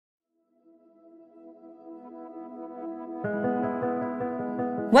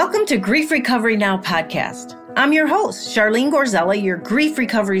Welcome to Grief Recovery Now podcast. I'm your host, Charlene Gorzella, your grief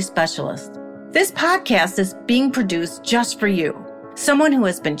recovery specialist. This podcast is being produced just for you, someone who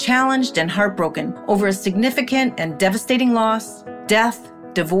has been challenged and heartbroken over a significant and devastating loss, death,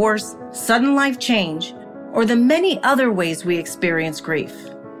 divorce, sudden life change, or the many other ways we experience grief.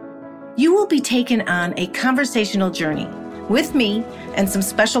 You will be taken on a conversational journey with me and some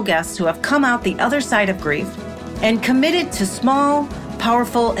special guests who have come out the other side of grief and committed to small,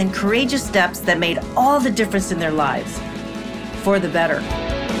 powerful, and courageous steps that made all the difference in their lives for the better.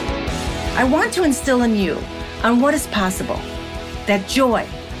 I want to instill in you on what is possible, that joy,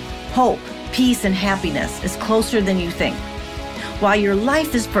 hope, peace, and happiness is closer than you think. While your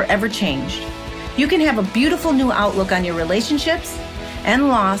life is forever changed, you can have a beautiful new outlook on your relationships and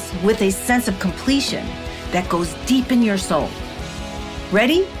loss with a sense of completion that goes deep in your soul.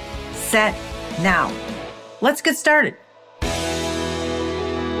 Ready, set, now. Let's get started.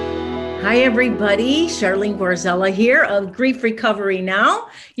 Hi, everybody. Charlene Gorzella here of Grief Recovery Now,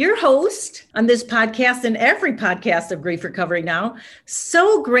 your host on this podcast and every podcast of Grief Recovery Now.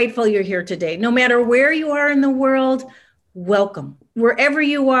 So grateful you're here today. No matter where you are in the world, welcome. Wherever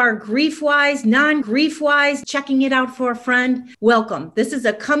you are, grief-wise, non-grief-wise, checking it out for a friend, welcome. This is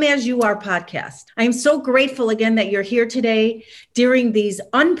a Come As You Are podcast. I am so grateful again that you're here today during these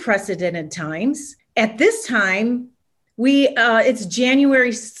unprecedented times. At this time, it's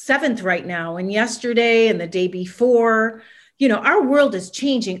January 7th right now, and yesterday and the day before, our world is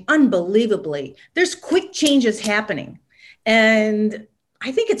changing unbelievably. There's quick changes happening. And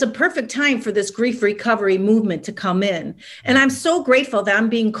I think it's a perfect time for this grief recovery movement to come in. And I'm so grateful that I'm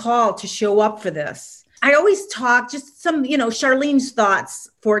being called to show up for this. I always talk just some, Charlene's thoughts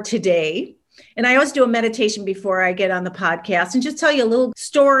for today. And I always do a meditation before I get on the podcast and just tell you a little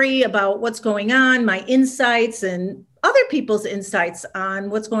story about what's going on, my insights and other people's insights on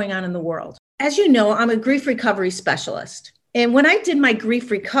what's going on in the world. As you know, I'm a grief recovery specialist. And when I did my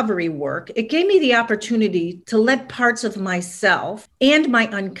grief recovery work, it gave me the opportunity to let parts of myself and my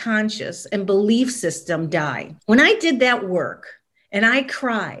unconscious and belief system die. When I did that work and I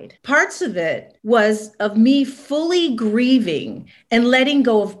cried, parts of it was of me fully grieving and letting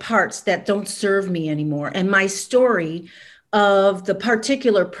go of parts that don't serve me anymore. And my story of the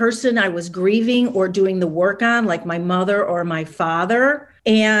particular person I was grieving or doing the work on, like my mother or my father.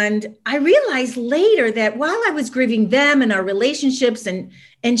 And I realized later that while I was grieving them and our relationships and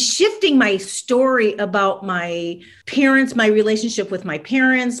shifting my story about my parents, my relationship with my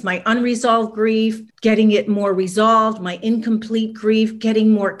parents, my unresolved grief, getting it more resolved, my incomplete grief,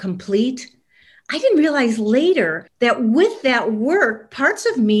 getting more complete, I didn't realize later that with that work, parts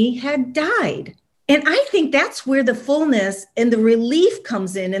of me had died. And I think that's where the fullness and the relief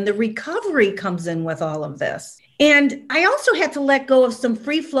comes in and the recovery comes in with all of this. And I also had to let go of some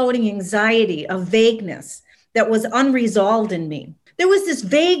free-floating anxiety, of vagueness that was unresolved in me. There was this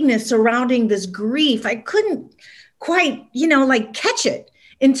vagueness surrounding this grief. I couldn't quite, catch it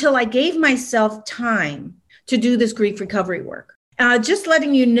until I gave myself time to do this grief recovery work. Just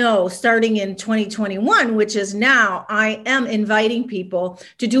letting you know, starting in 2021, which is now, I am inviting people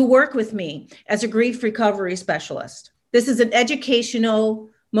to do work with me as a grief recovery specialist. This is an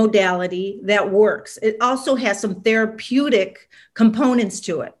educational modality that works. It also has some therapeutic components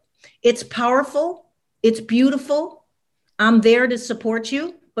to it. It's powerful. It's beautiful. I'm there to support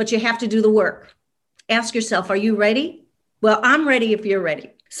you, but you have to do the work. Ask yourself, are you ready? Well, I'm ready if you're ready.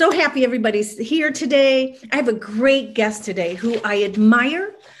 So happy everybody's here today. I have a great guest today who I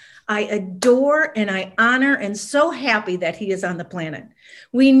admire, I adore, and I honor, and so happy that he is on the planet.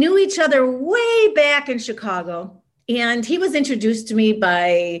 We knew each other way back in Chicago, and he was introduced to me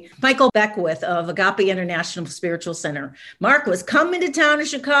by Michael Beckwith of Agape International Spiritual Center. Mark was coming to town in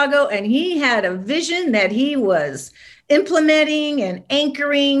Chicago, and he had a vision that he was implementing and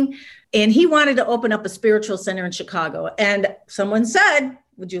anchoring, and he wanted to open up a spiritual center in Chicago. And someone said,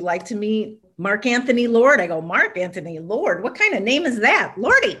 would you like to meet Mark Anthony Lord? I go, Mark Anthony Lord? What kind of name is that?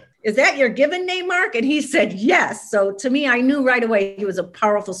 Lordy, is that your given name, Mark? And he said, yes. So to me, I knew right away he was a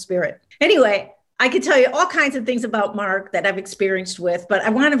powerful spirit. Anyway, I could tell you all kinds of things about Mark that I've experienced with, but I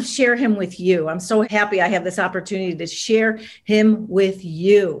want to share him with you. I'm so happy I have this opportunity to share him with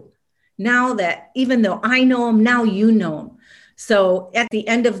you. Now that even though I know him, now you know him. So at the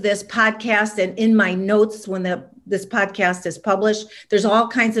end of this podcast and in my notes when this podcast is published, there's all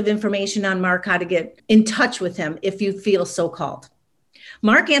kinds of information on Mark, how to get in touch with him if you feel so called.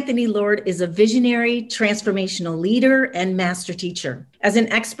 Mark Anthony Lord is a visionary, transformational leader, and master teacher. As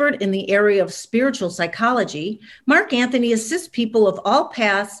an expert in the area of spiritual psychology, Mark Anthony assists people of all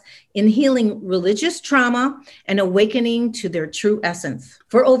paths in healing religious trauma and awakening to their true essence.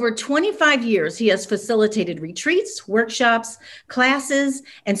 For over 25 years, he has facilitated retreats, workshops, classes,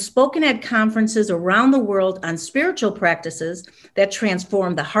 and spoken at conferences around the world on spiritual practices that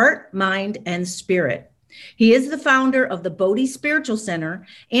transform the heart, mind, and spirit. He is the founder of the Bodhi Spiritual Center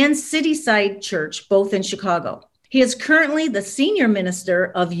and Cityside Church, both in Chicago. He is currently the senior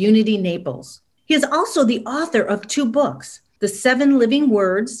minister of Unity Naples. He is also the author of 2 books, The 7 Living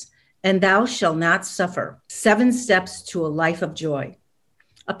Words and Thou Shalt Not Suffer, 7 Steps to a Life of Joy.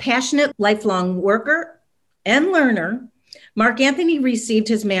 A passionate lifelong worker and learner, Mark Anthony received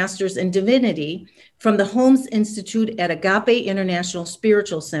his master's in divinity from the Holmes Institute at Agape International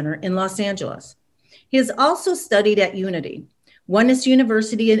Spiritual Center in Los Angeles. He has also studied at Unity, Oneness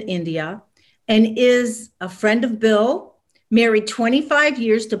University in India, and is a friend of Bill, married 25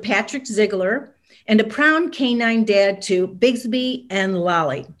 years to Patrick Ziegler, and a proud canine dad to Bigsby and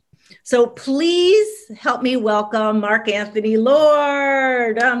Lolly. So please help me welcome Mark Anthony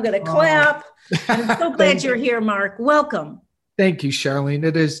Lord. I'm going to clap. I'm so glad you're here, Mark. Welcome. Thank you, Charlene.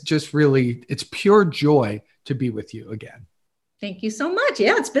 It is just really, it's pure joy to be with you again. Thank you so much.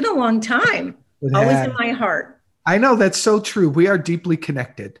 Yeah, it's been a long time. Always in my heart. I know, that's so true. We are deeply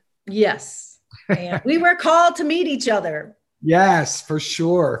connected. Yes. And we were called to meet each other. Yes, for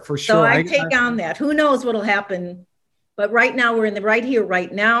sure. For sure. So I take on that. Who knows what'll happen? But right now we're in the right here,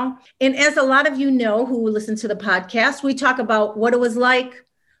 right now. And as a lot of you know who listen to the podcast, we talk about what it was like,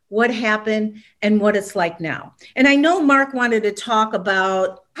 what happened, and what it's like now. And I know Mark wanted to talk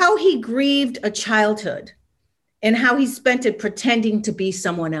about how he grieved a childhood and how he spent it pretending to be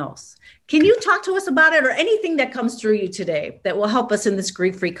someone else. Can you talk to us about it, or anything that comes through you today that will help us in this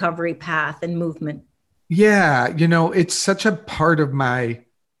grief recovery path and movement? Yeah, it's such a part of my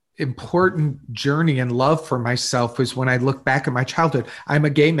important journey and love for myself is when I look back at my childhood. I'm a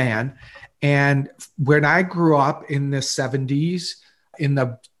gay man. And when I grew up in the 70s in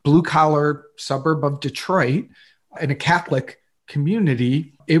the blue collar suburb of Detroit in a Catholic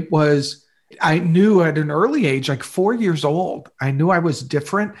community, I knew at an early age, like 4 years old, I knew I was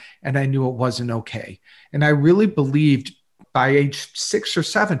different and I knew it wasn't okay. And I really believed by age 6 or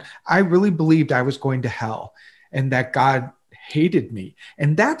 7, I really believed I was going to hell and that God hated me.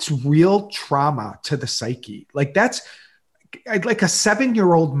 And that's real trauma to the psyche. Like that's like a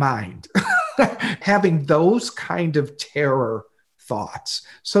 7-year-old mind having those kind of terror thoughts.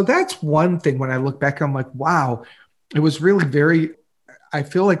 So that's one thing. When I look back, I'm like, wow, it was really I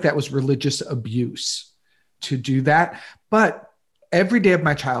feel like that was religious abuse to do that. But every day of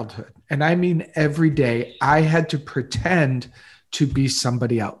my childhood, and I mean every day, I had to pretend to be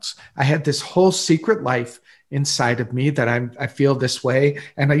somebody else. I had this whole secret life inside of me that I feel this way.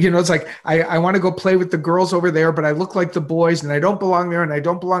 And it's like, I want to go play with the girls over there, but I look like the boys and I don't belong there and I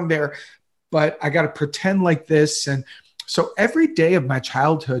don't belong there, but I got to pretend like this. And so every day of my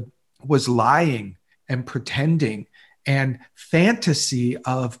childhood was lying and pretending and fantasy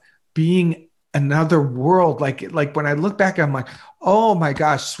of being another world. Like when I look back, I'm like, oh my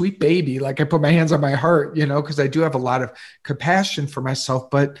gosh, sweet baby. Like I put my hands on my heart, because I do have a lot of compassion for myself.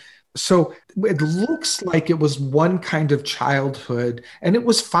 But so it looks like it was one kind of childhood and it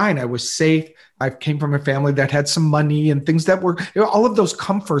was fine. I was safe. I came from a family that had some money and things that were, all of those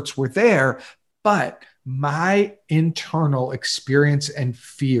comforts were there, but my internal experience and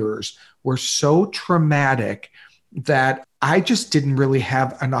fears were so traumatic that I just didn't really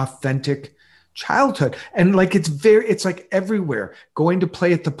have an authentic childhood. And like, it's like everywhere, going to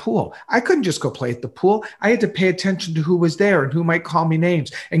play at the pool. I couldn't just go play at the pool. I had to pay attention to who was there and who might call me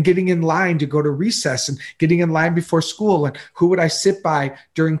names, and getting in line to go to recess and getting in line before school and who would I sit by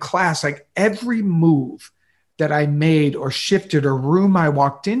during class. Like every move that I made or shifted or room I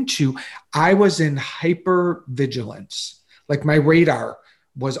walked into, I was in hyper vigilance. Like my radar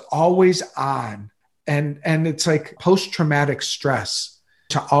was always on. And it's like post-traumatic stress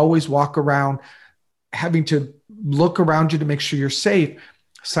to always walk around, having to look around you to make sure you're safe,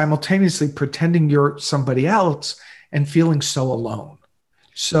 simultaneously pretending you're somebody else and feeling so alone.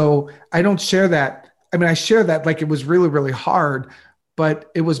 So I don't share that. I mean, I share that like it was really, really hard,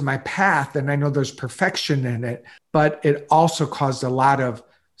 but it was my path. And I know there's perfection in it, but it also caused a lot of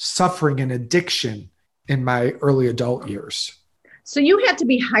suffering and addiction in my early adult years. So you had to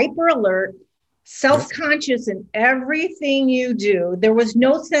be hyper alert, self-conscious in everything you do. There was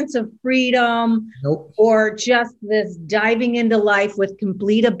no sense of freedom. Nope. Or just this diving into life with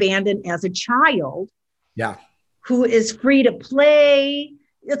complete abandon as a child. Yeah. who is free to play.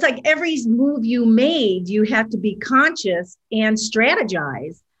 It's like every move you made, you have to be conscious and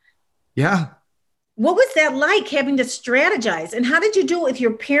strategize. Yeah. What was that like, having to strategize? And how did you do it with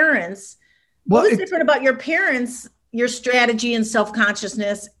your parents? What was different about your parents, your strategy and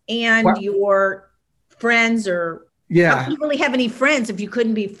self-consciousness, and your friends? Or how could you really have any friends if you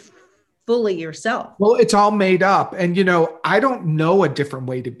couldn't be fully yourself? Well, it's all made up. And, I don't know a different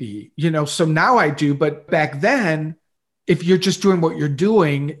way to be, so now I do. But back then, if you're just doing what you're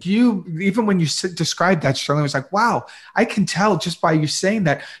doing, even when you described that, Charlene, was like, wow, I can tell just by you saying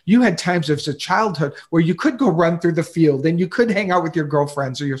that you had times as a childhood where you could go run through the field and you could hang out with your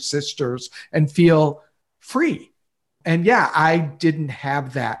girlfriends or your sisters and feel free. And yeah, I didn't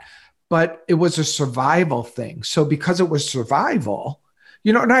have that, but it was a survival thing. So because it was survival,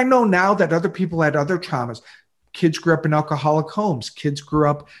 and I know now that other people had other traumas. Kids grew up in alcoholic homes. Kids grew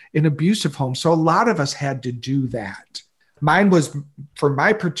up in abusive homes. So a lot of us had to do that. Mine was for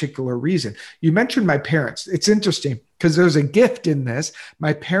my particular reason. You mentioned my parents. It's interesting because there's a gift in this.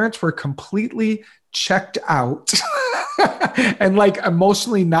 My parents were completely checked out and like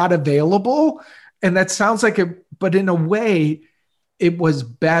emotionally not available. And that sounds like it, but in a way, it was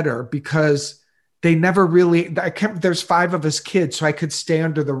better because they never really, there's 5 of us kids, so I could stay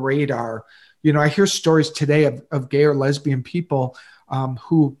under the radar. I hear stories today of gay or lesbian people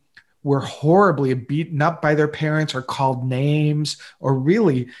who were horribly beaten up by their parents or called names, or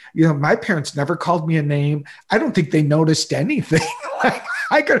really, my parents never called me a name. I don't think they noticed anything.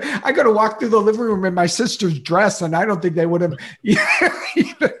 I could have walked through the living room in my sister's dress and I don't think they would have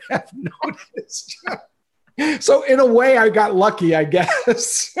even have noticed. So in a way I got lucky, I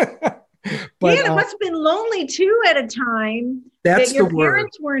guess. But it must have been lonely too at a time. That's that your the word.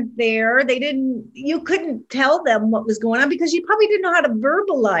 Parents weren't there. You couldn't tell them what was going on because you probably didn't know how to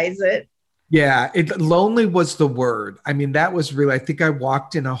verbalize it. Yeah, lonely was the word. I mean, that was really, I think I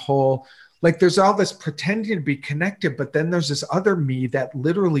walked in a hole. Like there's all this pretending to be connected, but then there's this other me that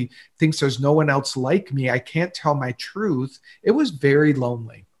literally thinks there's no one else like me. I can't tell my truth. It was very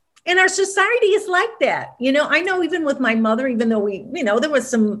lonely. And our society is like that. I know even with my mother, even though there was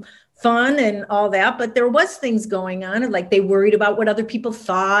some fun and all that, but there was things going on, and like they worried about what other people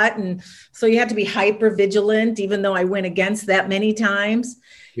thought. And so you had to be hyper vigilant, even though I went against that many times.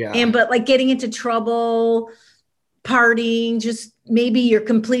 Yeah. But like getting into trouble, partying, just maybe your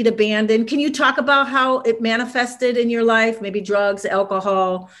complete abandon. Can you talk about how it manifested in your life? Maybe drugs,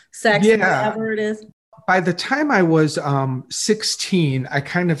 alcohol, sex, whatever it is. By the time I was 16, I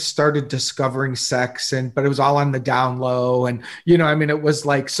kind of started discovering sex, but it was all on the down low. And, it was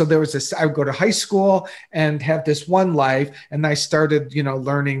like, so there was this, I would go to high school and have this one life. And I started,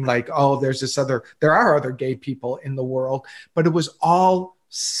 learning like, oh, there are other gay people in the world, but it was all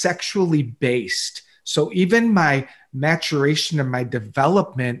sexually based. So even my maturation and my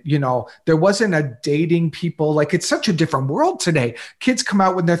development, there wasn't a dating people. Like it's such a different world today. Kids come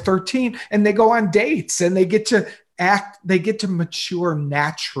out when they're 13 and they go on dates and they get to mature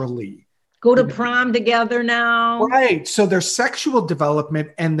naturally. Go to prom together now. Right. So their sexual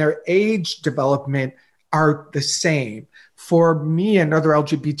development and their age development are the same. For me and other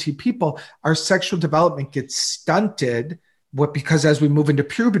LGBT people, our sexual development gets stunted because as we move into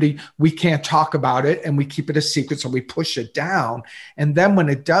puberty, we can't talk about it and we keep it a secret. So we push it down. And then when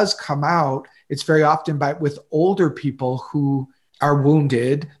it does come out, it's very often with older people who are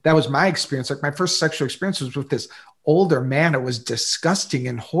wounded. That was my experience. Like my first sexual experience was with this older man. It was disgusting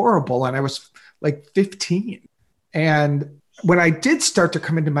and horrible. And I was like 15. And when I did start to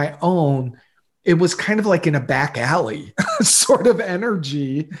come into my own, it was kind of like in a back alley sort of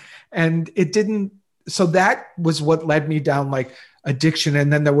energy. And it didn't, so that was what led me down like addiction.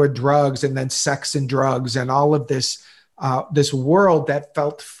 And then there were drugs and then sex and drugs and all of this world that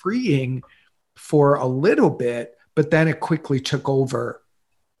felt freeing for a little bit, but then it quickly took over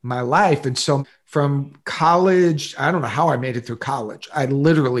my life. And so from college, I don't know how I made it through college. I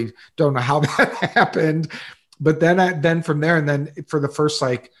literally don't know how that happened. But then from there, and then for the first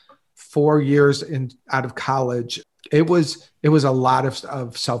like 4 years out of college, it was a lot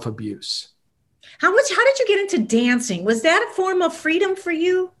of self-abuse. How did you get into dancing? Was that a form of freedom for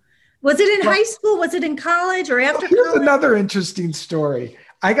you? Was it in high school? Was it in college or after college? Here's another interesting story.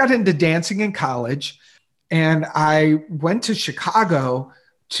 I got into dancing in college and I went to Chicago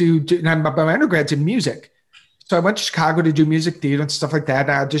my undergrad's in music. So I went to Chicago to do music theater and stuff like that.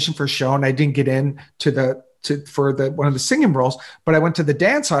 And I auditioned for a show and I didn't get in for one of the singing roles, but I went to the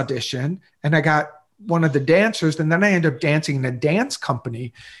dance audition and I got one of the dancers. And then I ended up dancing in a dance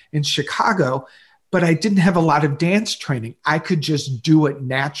company in Chicago. but I didn't have a lot of dance training. I could just do it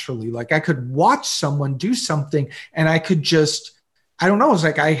naturally. Like I could watch someone do something and I could just, I don't know, it was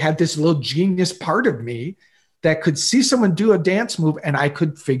like I had this little genius part of me that could see someone do a dance move and I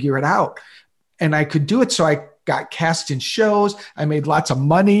could figure it out. And I could do it. So I got cast in shows. I made lots of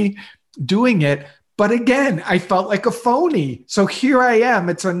money doing it. But again, I felt like a phony. So here I am.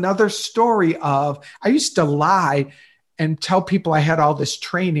 It's another story of, I used to lie and tell people I had all this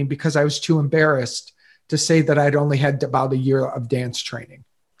training because I was too embarrassed to say that I'd only had about a year of dance training.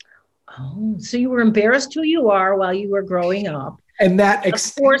 Oh, so you were embarrassed who you are while you were growing up. And that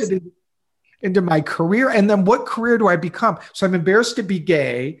extended into my career. And then what career do I become? So I'm embarrassed to be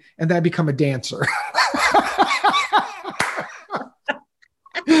gay, and then I become a dancer.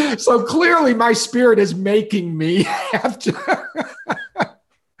 So clearly my spirit is making me have to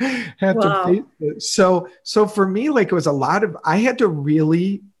face it. So for me, like it was a lot of, I had to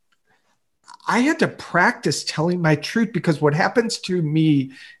practice telling my truth, because what happens to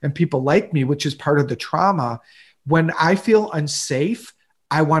me and people like me, which is part of the trauma, when I feel unsafe,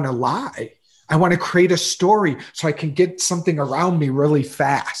 I want to lie. I want to create a story so I can get something around me really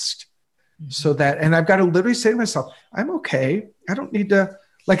fast. So that, and I've got to literally say to myself, I'm okay. I don't need to,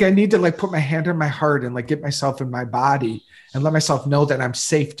 like, I need to like put my hand on my heart and like get myself in my body and let myself know that I'm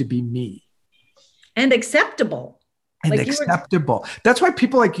safe to be me. And acceptable. And like acceptable. That's why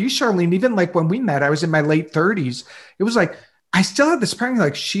people like you, Charlene, even like when we met, I was in my late 30s. It was like, I still have this pattern,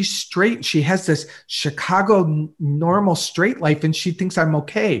 like she's straight. She has this Chicago normal straight life and she thinks I'm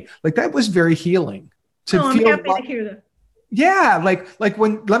okay. Like that was very healing. I'm happy to hear that. Yeah. Like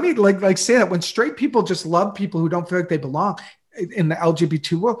when, let me like say that when straight people just love people who don't feel like they belong in the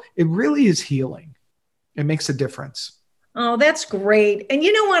LGBT world, it really is healing. It makes a difference. Oh, that's great. And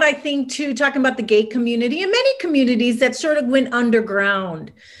you know what I think too, talking about the gay community and many communities that sort of went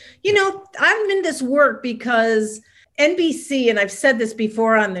underground. You know, I'm in this work because NBC, and I've said this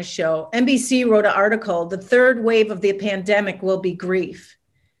before on the show, NBC wrote an article, "The third wave of the pandemic will be grief."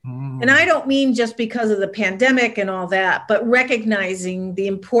 And I don't mean just because of the pandemic and all that, but recognizing the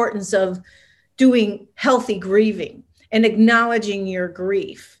importance of doing healthy grieving and acknowledging your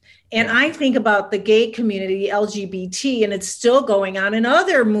grief. And I think about the gay community, LGBT, and it's still going on in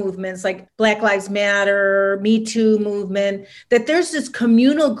other movements like Black Lives Matter, Me Too movement, that there's this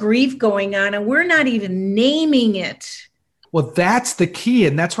communal grief going on and we're not even naming it. Well, that's the key.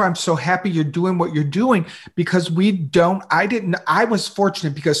 And that's why I'm so happy you're doing what you're doing, because I was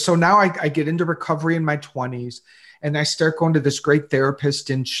fortunate because so now I get into recovery in my 20s and I start going to this great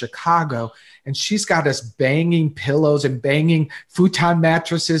therapist in Chicago, and she's got us banging pillows and banging futon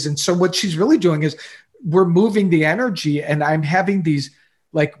mattresses. And so what she's really doing is we're moving the energy, and I'm having these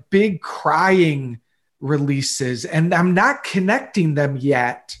like big crying releases, and I'm not connecting them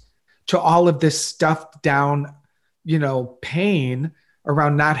yet to all of this stuff down, pain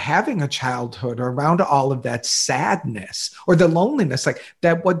around not having a childhood or around all of that sadness or the loneliness, like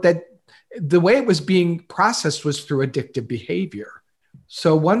that, the way it was being processed was through addictive behavior.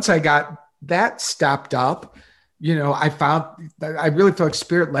 So once I got that stopped up, I found that I really felt like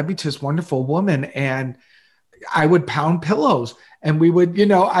spirit led me to this wonderful woman, and I would pound pillows and we would,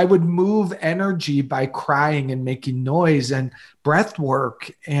 I would move energy by crying and making noise and breath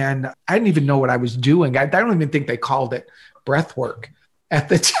work. And I didn't even know what I was doing. I don't even think they called it breath work at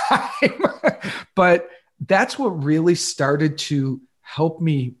the time, but that's what really started to help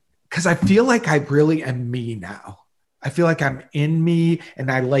me, because I feel like I really am me now. I feel like I'm in me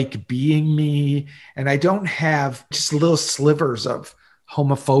and I like being me, and I don't have just little slivers of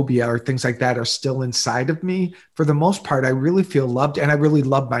homophobia or things like that are still inside of me. For the most part, I really feel loved and I really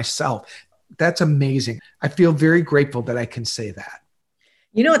love myself. That's amazing. I feel very grateful that I can say that.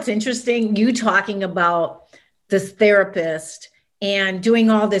 It's interesting, you talking about this therapist and doing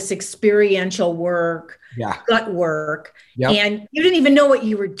all this experiential work, gut work. Yep. And you didn't even know what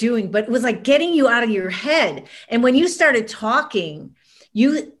you were doing, but it was like getting you out of your head. And when you started talking,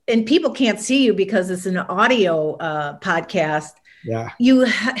 and people can't see you because it's an audio podcast, you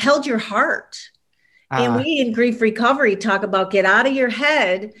held your heart. And we in Grief Recovery talk about get out of your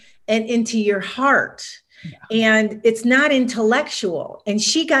head and into your heart. And it's not intellectual. And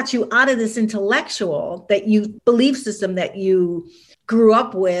she got you out of this intellectual belief system that you grew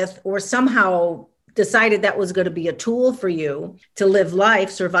up with, or somehow decided that was going to be a tool for you to live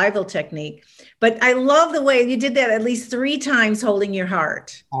life, survival technique. But I love the way you did that at least 3 times, holding your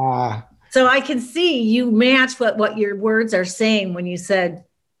heart. So I can see you match what your words are saying when you said,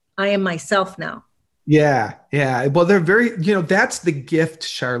 I am myself now. Yeah. Well, they're very, that's the gift,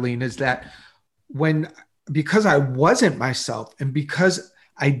 Charlene, is that because I wasn't myself and because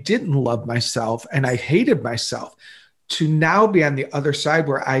I didn't love myself and I hated myself, to now be on the other side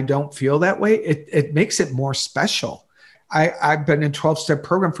where I don't feel that way, it makes it more special. I've been in 12-step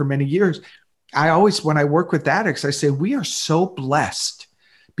program for many years. I always, when I work with addicts, I say, we are so blessed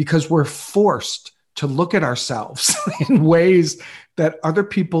because we're forced to look at ourselves in ways that other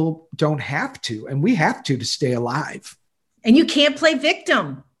people don't have to. And we have to stay alive. And you can't play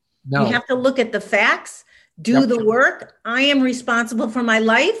victim. No. You have to look at the facts, do the work. I am responsible for my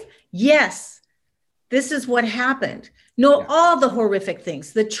life. Yes, this is what happened. Know all the horrific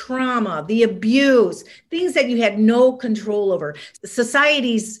things, the trauma, the abuse, things that you had no control over.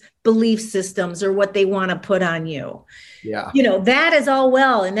 Society's belief systems are what they want to put on you. Yeah. You know, that is all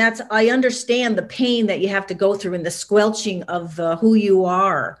well. And I understand the pain that you have to go through and the squelching of who you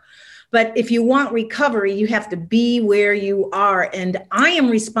are. But if you want recovery, you have to be where you are. And I am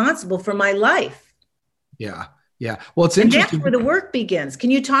responsible for my life. Yeah. Yeah. Well, it's interesting. And that's where the work begins. Can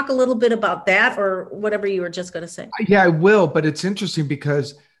you talk a little bit about that or whatever you were just going to say? Yeah, I will. But it's interesting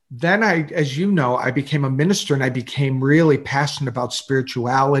because then as you know, I became a minister and I became really passionate about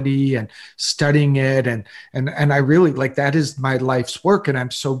spirituality and studying it. And I really like, that is my life's work. And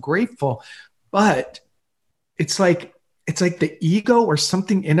I'm so grateful. But it's like the ego or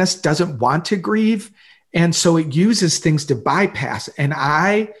something in us doesn't want to grieve. And so it uses things to bypass. And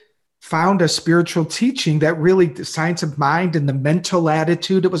I found a spiritual teaching that really, the science of mind and the mental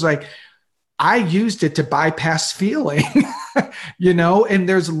attitude, it was like, I used it to bypass feeling, you know, and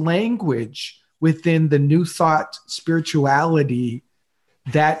there's language within the New Thought spirituality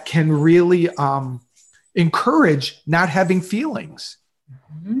that can really encourage not having feelings,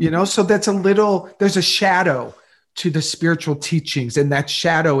 you know, so there's a shadow to the spiritual teachings. And that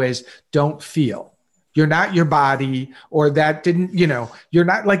shadow is don't feel. You're not your body, or that didn't, you know, you're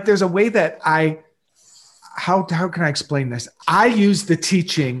not like, there's a way that how can I explain this? I use the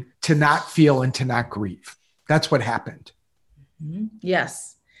teaching to not feel and to not grieve. That's what happened.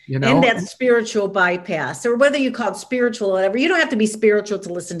 Yes. You know, and that spiritual bypass, or whether you call it spiritual or whatever, you don't have to be spiritual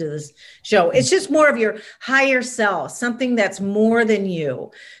to listen to this show. It's just more of your higher self, something that's more than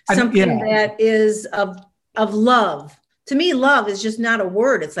you, something that is of love. To me, love is just not a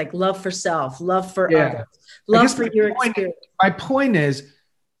word. It's like love for self, love for others, love for your experience. My point is,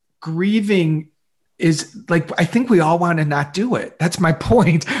 grieving is like, I think we all want to not do it. That's my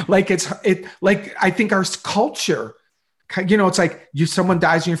point. Like like, I think our culture, you know, it's like someone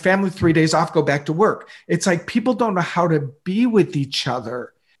dies in your family, 3 days off, go back to work. It's like people don't know how to be with each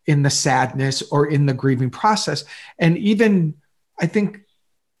other in the sadness or in the grieving process. And even, I think,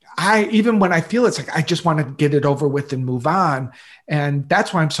 even when I feel it's like, I just want to get it over with and move on. And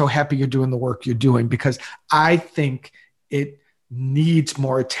that's why I'm so happy you're doing the work you're doing, because I think it needs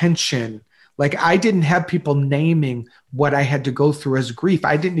more attention. Like, I didn't have people naming what I had to go through as grief.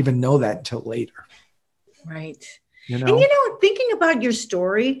 I didn't even know that until later. Right. You know? And, you know, thinking about your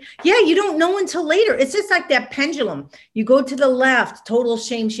story, you don't know until later. It's just like that pendulum. You go to the left, total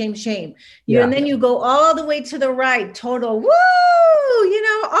shame, shame, shame. And then you go all the way to the right, total, woo, you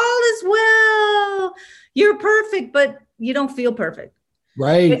know, all is well. You're perfect, but you don't feel perfect.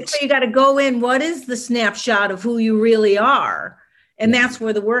 Right. So you got to go in. What is the snapshot of who you really are? And that's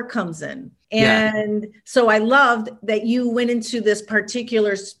where the work comes in. And so I loved that you went into this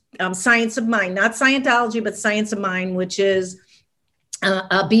particular science of mind, not Scientology, but science of mind, which is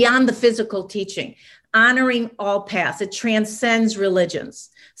beyond the physical teaching, honoring all paths. It transcends religions.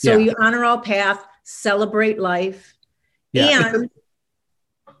 So you honor all paths, celebrate life. And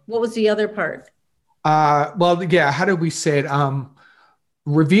what was the other part? How did we say it?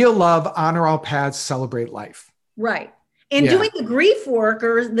 Reveal love, honor all paths, celebrate life. Right. And doing the grief work,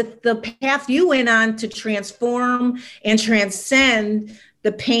 or the path you went on to transform and transcend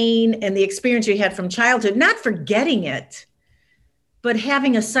the pain and the experience you had from childhood, not forgetting it, but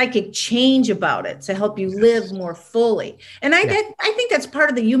having a psychic change about it to help you live more fully. And I think that's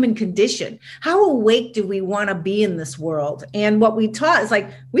part of the human condition. How awake do we want to be in this world? And what we taught is like,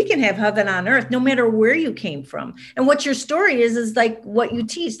 we can have heaven on earth, no matter where you came from. And what your story is like what you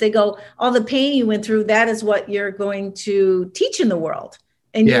teach. They go, all the pain you went through, that is what you're going to teach in the world.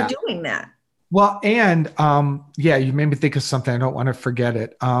 And you're doing that. Well, and you made me think of something. I don't want to forget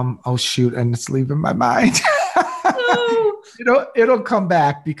it. Oh, shoot. And it's leaving my mind. It'll come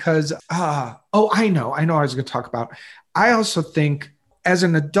back because, I know I was going to talk about. I also think as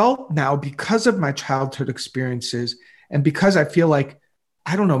an adult now, because of my childhood experiences, and because I feel like,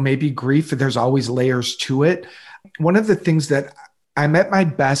 I don't know, maybe grief, there's always layers to it. One of the things that I'm at my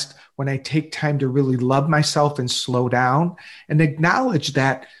best when I take time to really love myself and slow down and acknowledge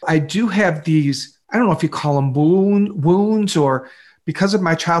that I do have these, I don't know if you call them wounds, because of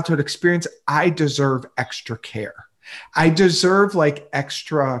my childhood experience, I deserve extra care. I deserve like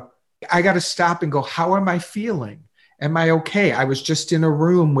extra, I got to stop and go, how am I feeling? Am I okay? I was just in a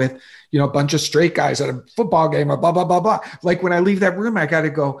room with, a bunch of straight guys at a football game or blah, blah, blah, blah. Like when I leave that room, I got to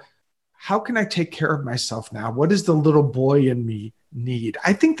go, how can I take care of myself now? What does the little boy in me need?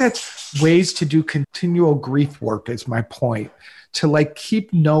 I think that's ways to do continual grief work is my point, to like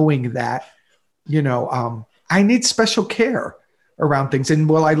keep knowing that, I need special care around things. And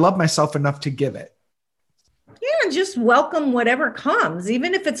will I love myself enough to give it? Yeah, and just welcome whatever comes,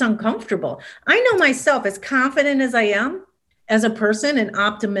 even if it's uncomfortable. I know myself, as confident as I am as a person and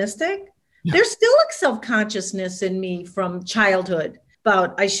optimistic, there's still a self-consciousness in me from childhood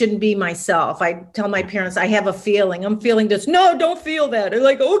about I shouldn't be myself. I tell my parents, I have a feeling. I'm feeling this. No, don't feel that. They're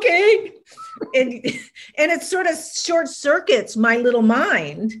like, okay. And it sort of short circuits my little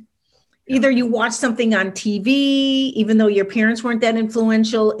mind. Either you watch something on TV, even though your parents weren't that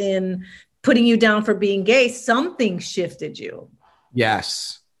influential in putting you down for being gay, something shifted you.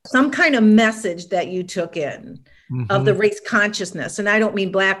 Yes. Some kind of message that you took in of the race consciousness. And I don't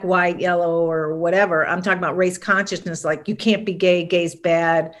mean black, white, yellow, or whatever. I'm talking about race consciousness. Like you can't be gay. Gay's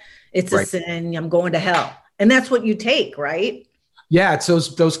bad. It's a sin. I'm going to hell. And that's what you take, right? Yeah. It's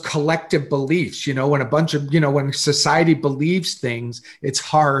those collective beliefs, when a bunch of, when society believes things, it's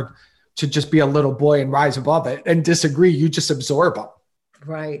hard to just be a little boy and rise above it and disagree. You just absorb them.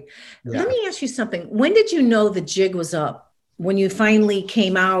 Right. Yeah. Let me ask you something. When did you know the jig was up? When you finally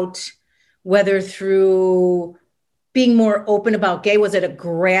came out, whether through being more open about gay? Was it a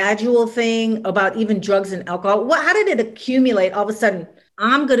gradual thing about even drugs and alcohol? How did it accumulate all of a sudden?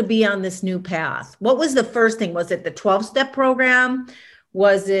 I'm going to be on this new path. What was the first thing? Was it the 12-step program?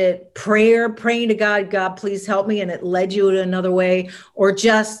 Was it prayer, praying to God, God, please help me, and it led you to another way? Or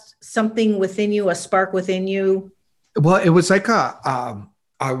just something within you, a spark within you? Well, it was like a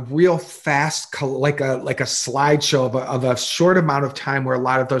real fast, like a slideshow of a short amount of time where a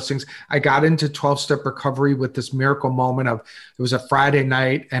lot of those things, I got into 12-step recovery with this miracle moment of, it was a Friday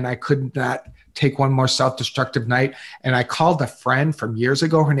night and I could not take one more self-destructive night. And I called a friend from years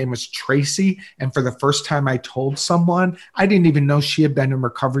ago. Her name was Tracy. And for the first time I told someone, I didn't even know she had been in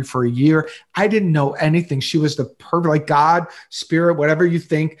recovery for a year. I didn't know anything. She was the perfect, like God, spirit, whatever you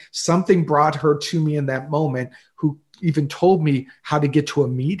think, something brought her to me in that moment, who even told me how to get to a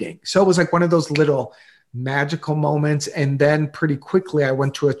meeting. So it was like one of those little magical moments. And then pretty quickly I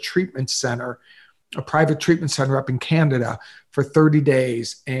went to a treatment center, a private treatment center up in Canada for 30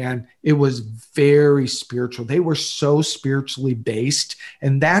 days. And it was very spiritual. They were so spiritually based.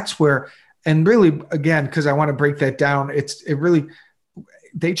 And that's where, and really, again, because I want to break that down,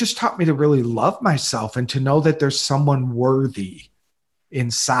 they just taught me to really love myself and to know that there's someone worthy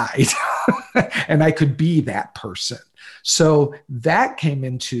inside and I could be that person. So that came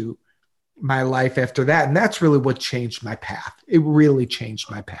into my life after that. And that's really what changed my path. It really changed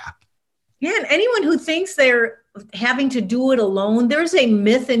my path. Yeah. And anyone who thinks they're having to do it alone, there's a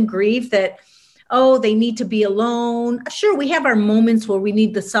myth in grief that, they need to be alone. Sure, we have our moments where we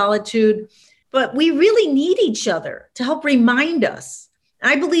need the solitude, but we really need each other to help remind us.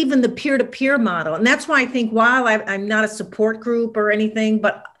 I believe in the peer-to-peer model. And that's why I think while I'm not a support group or anything,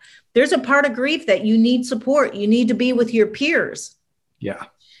 but there's a part of grief that you need support. You need to be with your peers. Yeah.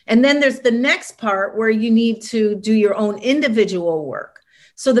 And then there's the next part where you need to do your own individual work.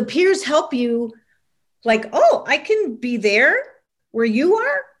 So the peers help you like, I can be there where you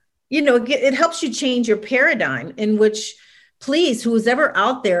are. It helps you change your paradigm in which, please, who's ever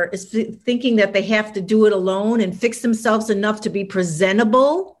out there is thinking that they have to do it alone and fix themselves enough to be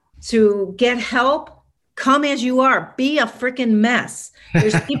presentable, to get help. Come as you are, be a freaking mess.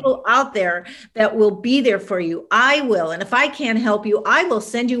 There's people out there that will be there for you. I will. And if I can't help you, I will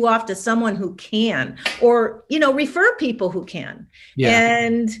send you off to someone who can, or, refer people who can. Yeah.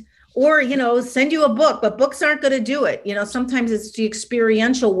 Or send you a book, but books aren't going to do it. Sometimes it's the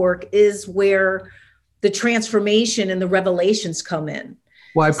experiential work is where the transformation and the revelations come in.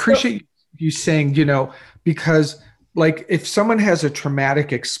 Well, I appreciate you saying, because like if someone has a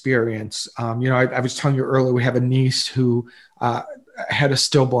traumatic experience, I was telling you earlier, we have a niece who had a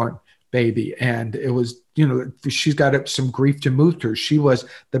stillborn baby, and it was, she's got some grief to move through.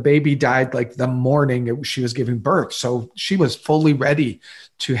 The baby died like the morning she was giving birth. So she was fully ready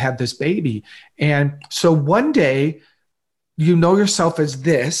to have this baby. And so one day you know yourself as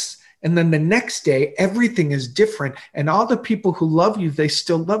this, and then the next day, everything is different. And all the people who love you, they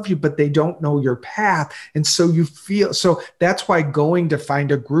still love you, but they don't know your path. And so so that's why going to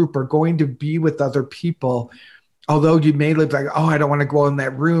find a group or going to be with other people, although you may live like, I don't want to go in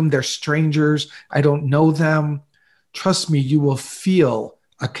that room, they're strangers, I don't know them. trust me, you will feel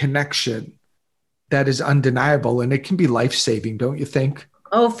a connection that is undeniable, and it can be life-saving, don't you think?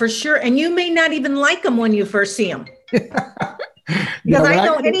 Oh, for sure. And you may not even like them when you first see them. Because I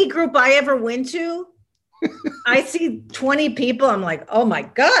know any group I ever went to, I see 20 people. I'm like, oh my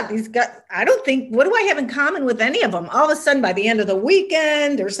God, these guys, what do I have in common with any of them? All of a sudden, by the end of the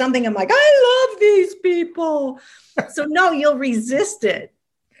weekend or something, I'm like, I love these people. So no, you'll resist it.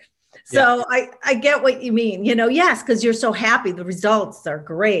 So yeah. I get what you mean, yes, because you're so happy. The results are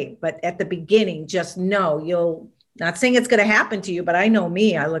great. But at the beginning, just know not saying it's going to happen to you, but I know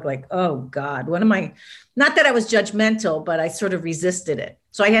me, I look like, oh God, not that I was judgmental, but I sort of resisted it.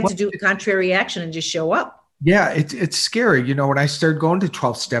 So I had to do a contrary action and just show up. Yeah, it's scary. When I started going to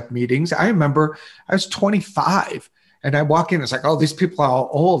 12-step meetings, I remember I was 25 and I walk in, it's like, oh, these people are all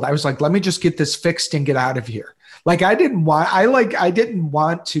old. I was like, let me just get this fixed and get out of here. Like I didn't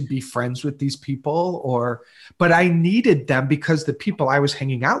want to be friends with these people but I needed them because the people I was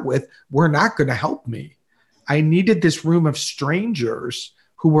hanging out with were not going to help me. I needed this room of strangers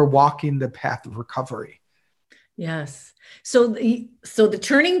who were walking the path of recovery. Yes. So the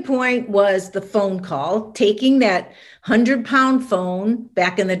turning point was the phone call, taking that 100-pound phone.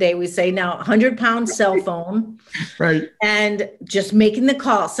 Back in the day, we say now 100-pound cell phone. Right. And just making the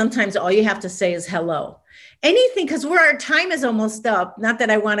call. Sometimes all you have to say is hello. Anything, because our time is almost up. Not that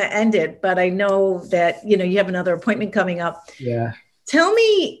I want to end it, but I know that, you have another appointment coming up. Yeah. Tell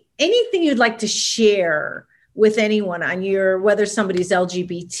me anything you'd like to share with anyone on whether somebody's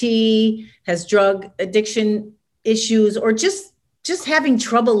LGBT, has drug addiction issues, or just having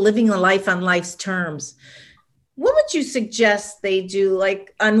trouble living a life on life's terms. What would you suggest they do,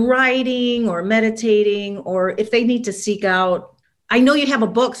 like on writing or meditating, or if they need to seek out? I know you have a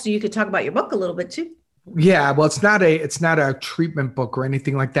book, so you could talk about your book a little bit too. Yeah, well, it's not a treatment book or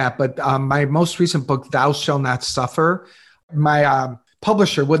anything like that, but my most recent book, Thou Shall Not Suffer, my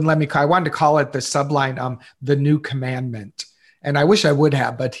publisher wouldn't let me I wanted to call it the subline, The New Commandment. And I wish I would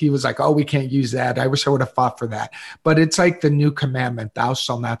have, but he was like, oh, we can't use that. I wish I would have fought for that. But it's like the new commandment, thou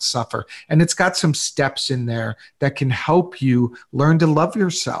shalt not suffer. And it's got some steps in there that can help you learn to love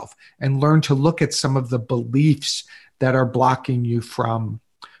yourself and learn to look at some of the beliefs that are blocking you from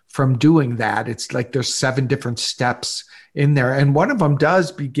doing that. It's like there's 7 different steps in there. And one of them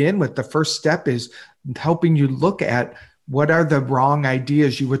does begin with the first step is helping you look at what are the wrong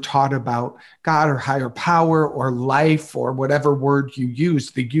ideas you were taught about God or higher power or life or whatever word you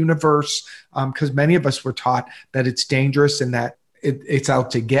use, the universe, because many of us were taught that it's dangerous and that it's out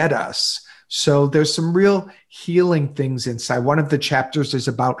to get us. So there's some real healing things inside. One of the chapters is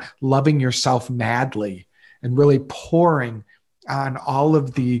about loving yourself madly and really pouring on all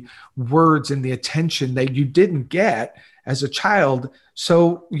of the words and the attention that you didn't get as a child.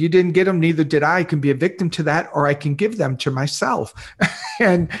 So you didn't get them, neither did I. Can be a victim to that, or I can give them to myself.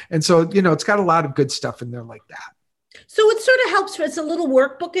 and so, it's got a lot of good stuff in there like that. So it sort of helps. It's a little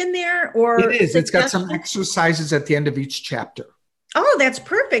workbook in there, or it is. It's got some exercises at the end of each chapter. Oh, that's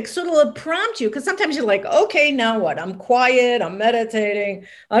perfect. So it'll prompt you, because sometimes you're like, okay, now what? I'm quiet. I'm meditating.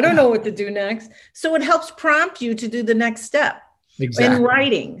 I don't know what to do next. So it helps prompt you to do the next step. Exactly. In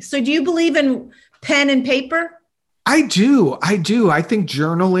writing. So do you believe in pen and paper? I do. I think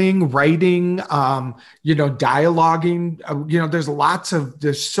journaling, writing, dialoguing,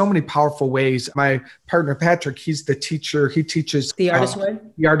 there's so many powerful ways. My partner, Patrick, he's the teacher. He teaches The Artist Way.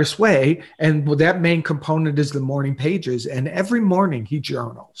 The Artist Way. And that main component is the morning pages. And every morning he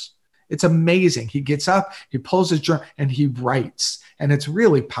journals. It's amazing. He gets up, he pulls his journal and he writes. And it's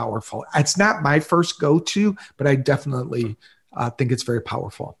really powerful. It's not my first go-to, but I definitely think it's very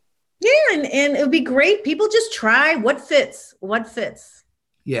powerful. Yeah, and it would be great. People just try what fits.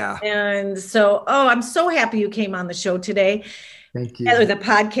 Yeah. And so, I'm so happy you came on the show today. Thank you. Or the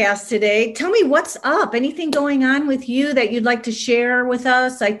podcast today. Tell me what's up. Anything going on with you that you'd like to share with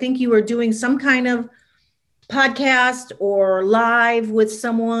us? I think you were doing some kind of podcast or live with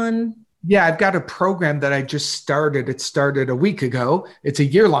someone. Yeah, I've got a program that I just started. It started a week ago. It's a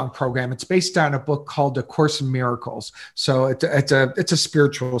year-long program. It's based on a book called A Course in Miracles. So it's a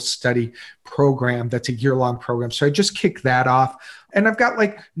spiritual study program that's a year-long program. So I just kicked that off. And I've got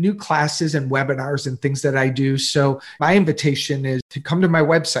like new classes and webinars and things that I do. So my invitation is to come to my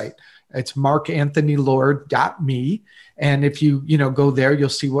website. It's markanthonylord.me. And if you go there, you'll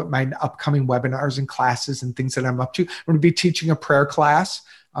see what my upcoming webinars and classes and things that I'm up to. I'm going to be teaching a prayer class.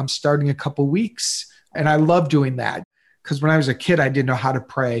 I'm starting a couple weeks, and I love doing that because when I was a kid, I didn't know how to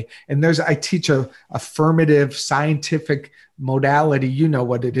pray. And I teach a affirmative scientific modality. You know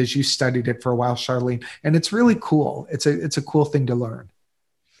what it is. You studied it for a while, Charlene, and it's really cool. It's a cool thing to learn.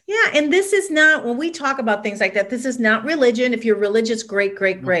 Yeah. And this is not, when we talk about things like that, this is not religion. If you're religious, great.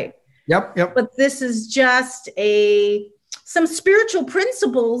 Yep. But this is just some spiritual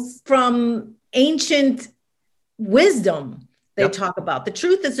principles from ancient wisdom they talk about. The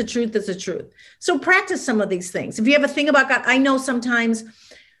truth is the truth is the truth. So practice some of these things. If you have a thing about God, I know sometimes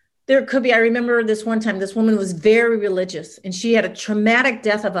there could be, I remember this one time, this woman was very religious and she had a traumatic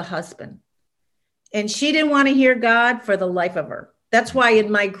death of a husband. And she didn't want to hear God for the life of her. That's why in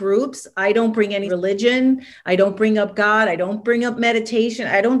my groups, I don't bring any religion. I don't bring up God. I don't bring up meditation.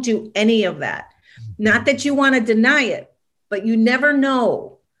 I don't do any of that. Not that you want to deny it, but you never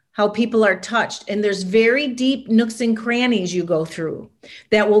know how people are touched. And there's very deep nooks and crannies you go through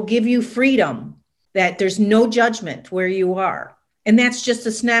that will give you freedom, that there's no judgment where you are. And that's just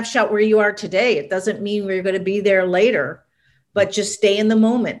a snapshot where you are today. It doesn't mean we're going to be there later, but just stay in the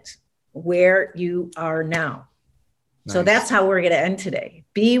moment where you are now. Nice. So that's how we're going to end today.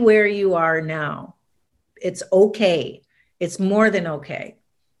 Be where you are now. It's okay. It's more than okay.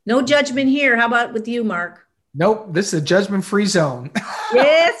 No judgment here. How about with you, Mark? Nope. This is a judgment-free zone.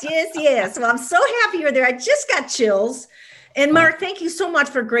 Yes. Well, I'm so happy you're there. I just got chills. And Mark, thank you so much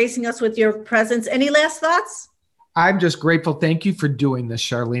for gracing us with your presence. Any last thoughts? I'm just grateful. Thank you for doing this,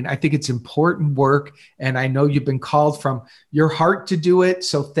 Charlene. I think it's important work, and I know you've been called from your heart to do it.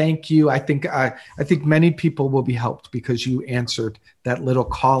 So thank you. I think many people will be helped because you answered that little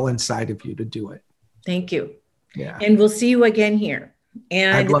call inside of you to do it. Thank you. Yeah. And we'll see you again here.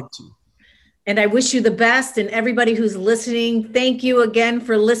 And I'd love to. And I wish you the best. And everybody who's listening, thank you again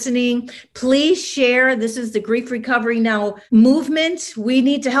for listening. Please share. This is the Grief Recovery Now movement. We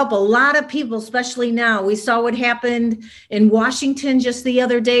need to help a lot of people, especially now. We saw what happened in Washington just the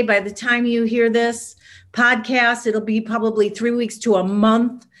other day. By the time you hear this podcast, it'll be probably 3 weeks to a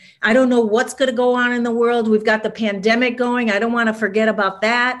month. I don't know what's going to go on in the world. We've got the pandemic going. I don't want to forget about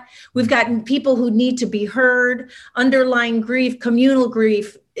that. We've got people who need to be heard, underlying grief, communal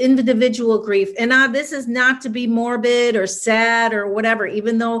grief, individual grief. And this is not to be morbid or sad or whatever,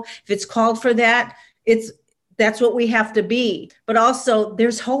 even though if it's called for that, that's what we have to be. But also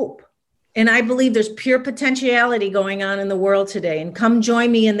there's hope. And I believe there's pure potentiality going on in the world today. And come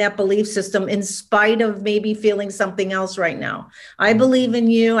join me in that belief system in spite of maybe feeling something else right now. I believe in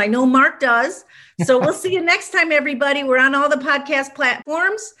you. I know Mark does. So we'll see you next time, everybody. We're on all the podcast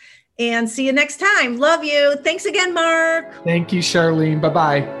platforms. And see you next time. Love you. Thanks again, Mark. Thank you, Charlene.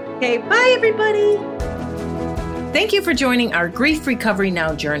 Bye-bye. Okay, bye, everybody. Thank you for joining our Grief Recovery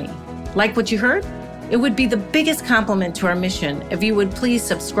Now journey. Like what you heard? It would be the biggest compliment to our mission if you would please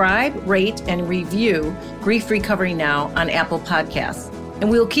subscribe, rate, and review Grief Recovery Now on Apple Podcasts. And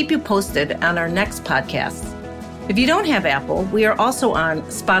we will keep you posted on our next podcast. If you don't have Apple, we are also on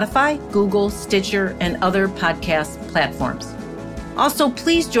Spotify, Google, Stitcher, and other podcast platforms. Also,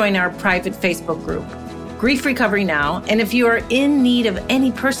 please join our private Facebook group, Grief Recovery Now. And if you are in need of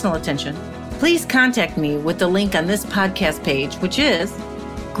any personal attention, please contact me with the link on this podcast page, which is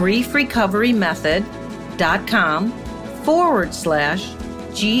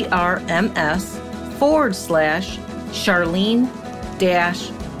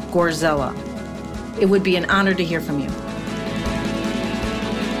It would be an honor to hear from you.